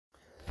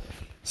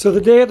So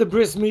the day of the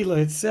Bris Milah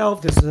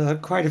itself, there's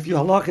quite a few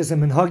halachas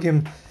and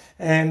minhagim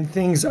and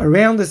things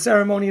around the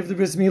ceremony of the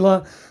Bris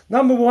Milah.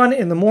 Number one,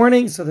 in the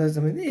morning, so there's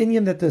an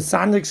Indian that the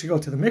sandik should go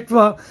to the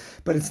mikvah,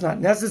 but it's not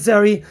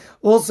necessary.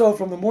 Also,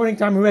 from the morning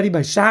time already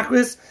by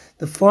Shachris,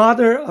 the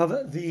father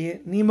of the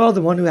Nemo,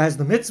 the one who has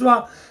the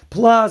mitzvah,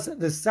 plus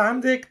the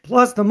sandik,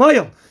 plus the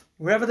moil.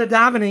 Wherever they're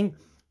davening,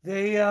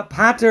 they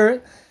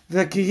pater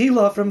the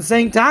kihila from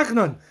saying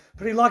tachnun.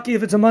 Pretty lucky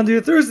if it's a Monday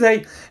or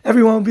Thursday,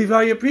 everyone will be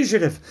very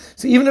appreciative.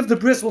 So even if the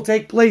bris will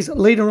take place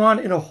later on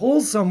in a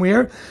hall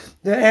somewhere,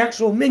 the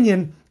actual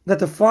minyan that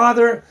the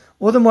father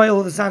or the moil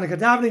or the sandik are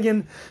davening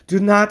in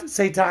do not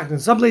say tachnun.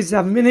 Some places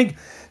have a minig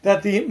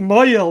that the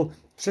moil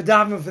should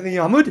daven for the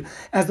yamud,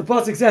 as the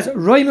pasuk says,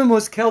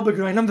 "Roimemus kel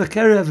begroinam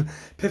v'kerev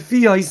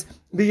pefiyos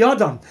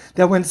biyadam."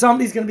 That when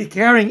somebody's going to be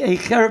carrying a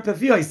kerev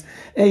pefiyos,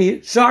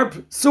 a sharp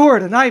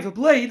sword, a knife, a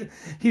blade,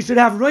 he should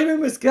have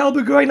roimemus kel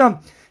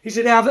begroinam. He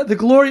should have the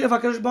glory of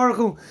HaKadosh Baruch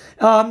Hu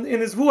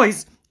in his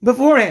voice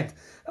beforehand.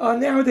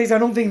 Nowadays, I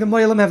don't think the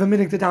Moelim have a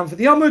minute to down for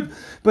the Yamud,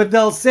 but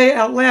they'll say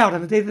out loud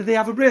on the day that they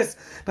have a bris.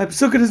 By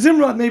Pesukah to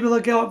Zimra, maybe they'll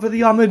go out for the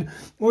Yamud,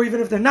 or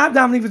even if they're not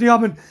davening for the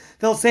Yamud,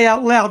 they'll say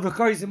out loud,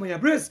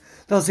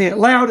 they'll say it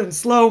loud and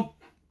slow,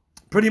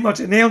 pretty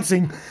much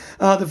announcing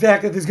the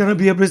fact that there's going to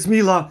be a Bris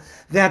Milah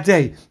that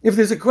day. If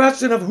there's a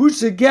question of who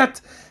should get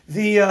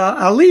the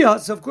aliyah,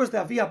 so of course the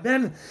Aviyah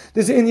Ben,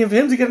 there's an Indian for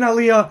him to get an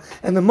aliyah,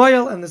 and the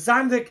moil and the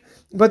sandik,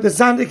 but the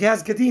sandik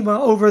has kadima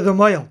over the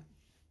moil.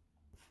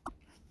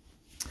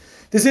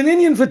 There's an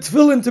Indian for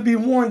tefillin to be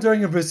worn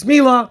during a bris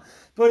milah,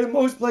 but in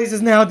most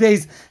places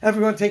nowadays,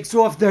 everyone takes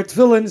off their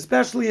tefillin,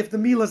 especially if the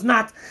milah is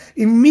not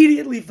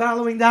immediately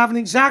following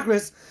davening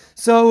chakras.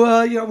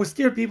 So, we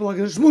scare people are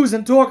going to schmooze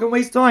and talk and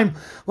waste time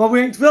while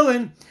wearing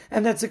tefillin,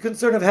 and that's a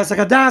concern of Hesach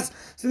Hadas.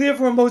 So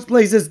therefore, in most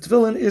places,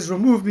 tefillin is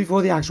removed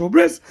before the actual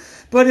bris.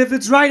 But if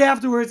it's right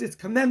afterwards, it's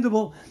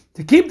commendable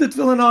to keep the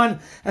tefillin on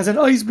as an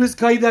ois bris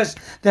kaidesh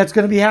that's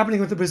going to be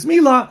happening with the bris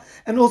milah,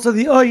 and also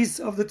the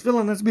ois of the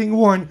tefillin that's being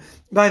worn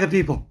by the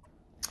people.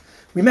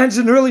 We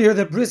mentioned earlier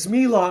that bris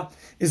milah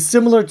is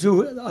similar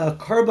to a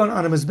korban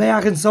on a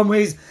mizbeach in some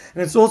ways,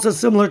 and it's also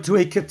similar to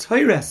a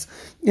ketores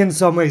in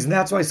some ways, and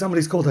that's why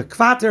somebody's called a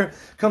kvater.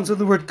 Comes from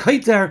the word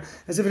kaiter,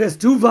 as if it has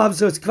two vavs,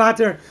 so it's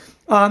kvater.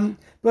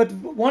 But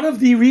one of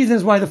the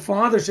reasons why the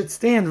father should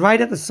stand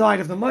right at the side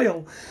of the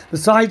moil,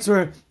 besides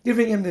for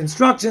giving him the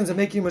instructions and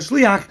making him a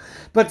shliach,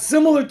 but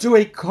similar to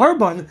a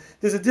korban,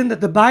 there's a din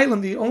that the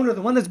bailam, the owner,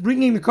 the one that's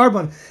bringing the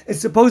korban,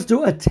 is supposed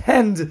to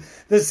attend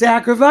the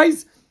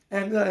sacrifice.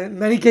 And in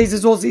many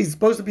cases also he's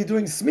supposed to be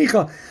doing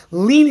smicha,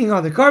 leaning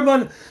on the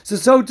korban.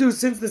 So too,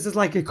 since this is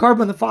like a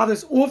korban, the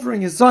father's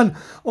offering his son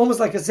almost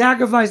like a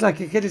sacrifice,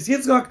 like a kiddush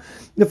yitzchak,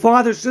 the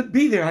father should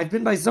be there. I've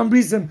been by some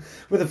reason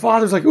where the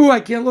father's like, I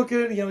can't look at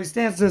it, he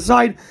stands to the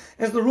side.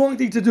 It's the wrong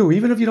thing to do,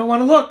 even if you don't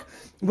want to look.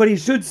 But he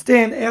should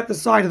stand at the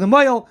side of the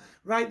moil,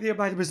 right there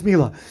by the bris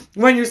milah.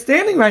 When you're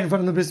standing right in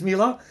front of the bris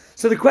milah,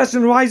 so the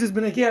question arises,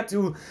 when I get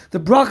to the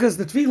brachas,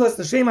 the tefillas,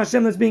 the Shem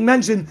Hashem that's being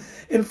mentioned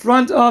in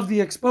front of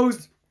the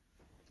exposed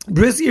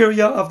bris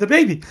area of the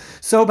baby.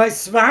 So by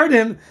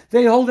Svardim,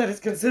 they hold that it's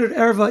considered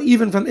erva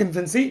even from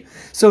infancy.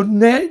 So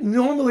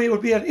normally it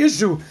would be an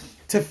issue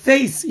to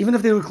face, even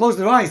if they would close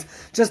their eyes,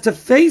 just to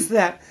face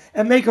that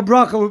and make a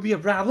bracha would be a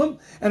problem,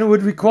 and it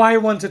would require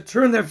one to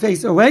turn their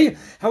face away.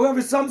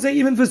 However, some say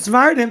even for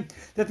Svardim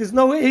that there's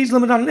no age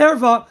limit on an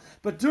erva,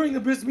 but during the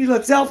bris milah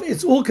itself,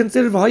 it's all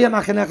considered v'haya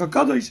machanecha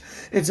kadosh.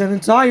 It's an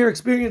entire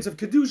experience of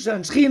kedusha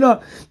and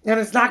shechina, and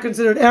it's not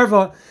considered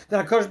erva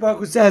that HaKadosh Baruch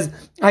Hu says,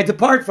 I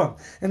depart from.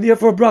 And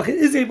therefore, bracha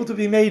is able to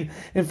be made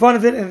in front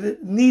of it, and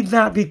it need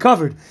not be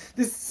covered.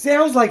 This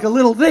sounds like a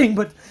little thing,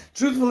 but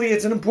truthfully,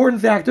 it's an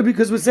important factor,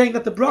 because we're saying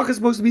that the bracha is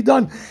supposed to be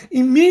done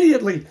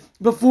immediately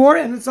before,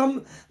 and in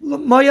some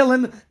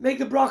mayalim make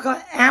the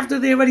bracha after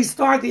they already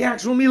start the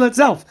actual milah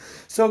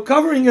itself. So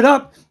covering it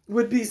up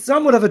would be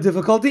somewhat of a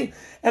difficulty.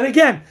 And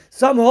again,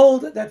 some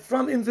hold that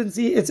from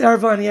infancy it's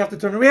erva and you have to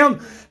turn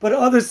around, but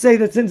others say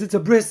that since it's a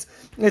bris,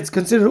 it's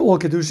considered all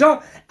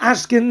kedusha.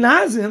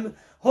 Ashkenazim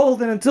hold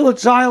that until a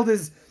child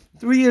is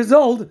 3 years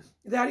old,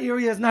 that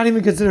area is not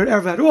even considered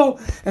erva at all,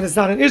 and it's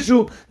not an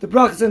issue. The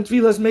brachas and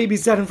tefillas may be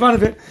said in front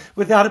of it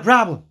without a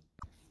problem.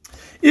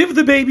 If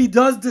the baby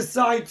does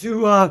decide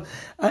to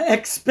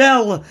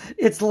expel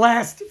its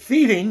last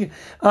feeding,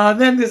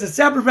 then there's a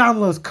separate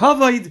problem. It's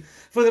covered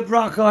for the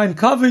bracha and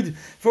covered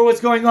for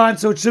what's going on,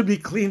 so it should be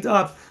cleaned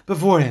up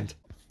beforehand.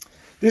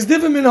 There's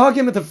different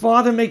minhagim that the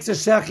father makes a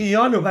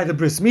shechiyanu by the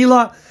bris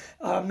milah.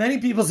 Many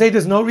people say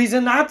there's no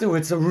reason not to.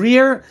 It's a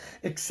rare,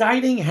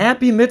 exciting,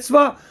 happy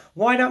mitzvah.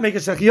 Why not make a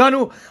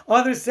shechiyanu?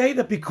 Others say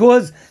that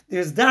because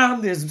there's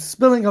dam, there's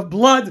spilling of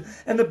blood,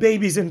 and the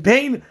baby's in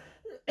pain,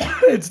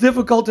 it's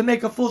difficult to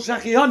make a full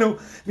shechiyanu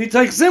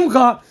v'tayich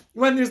simcha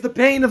when there's the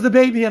pain of the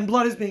baby and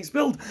blood is being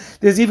spilled.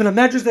 There's even a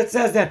medrash that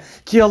says that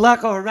ki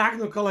alecha or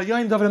ragnu kol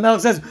hayoyim. David HaMelech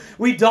says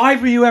we die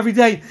for you every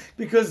day,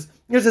 because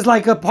this is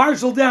like a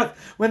partial death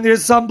when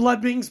there's some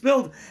blood being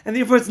spilled, and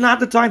therefore it's not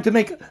the time to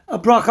make a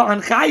bracha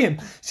on chayim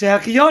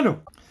shechiyanu.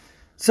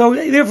 So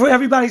therefore,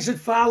 everybody should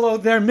follow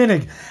their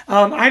minig.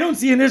 I don't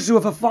see an issue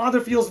if a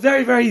father feels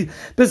very, very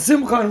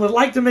besimcha and would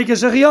like to make a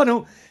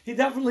shechianu. He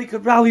definitely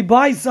could probably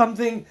buy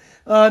something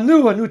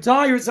new, a new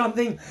tie or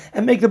something,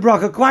 and make the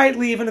bracha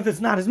quietly, even if it's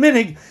not his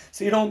minig.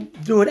 So you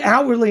don't do it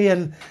outwardly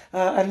and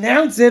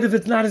announce it if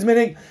it's not his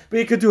minig, but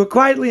you could do it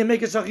quietly and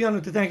make a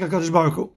shechianu to thank HaKadosh Baruch Hu.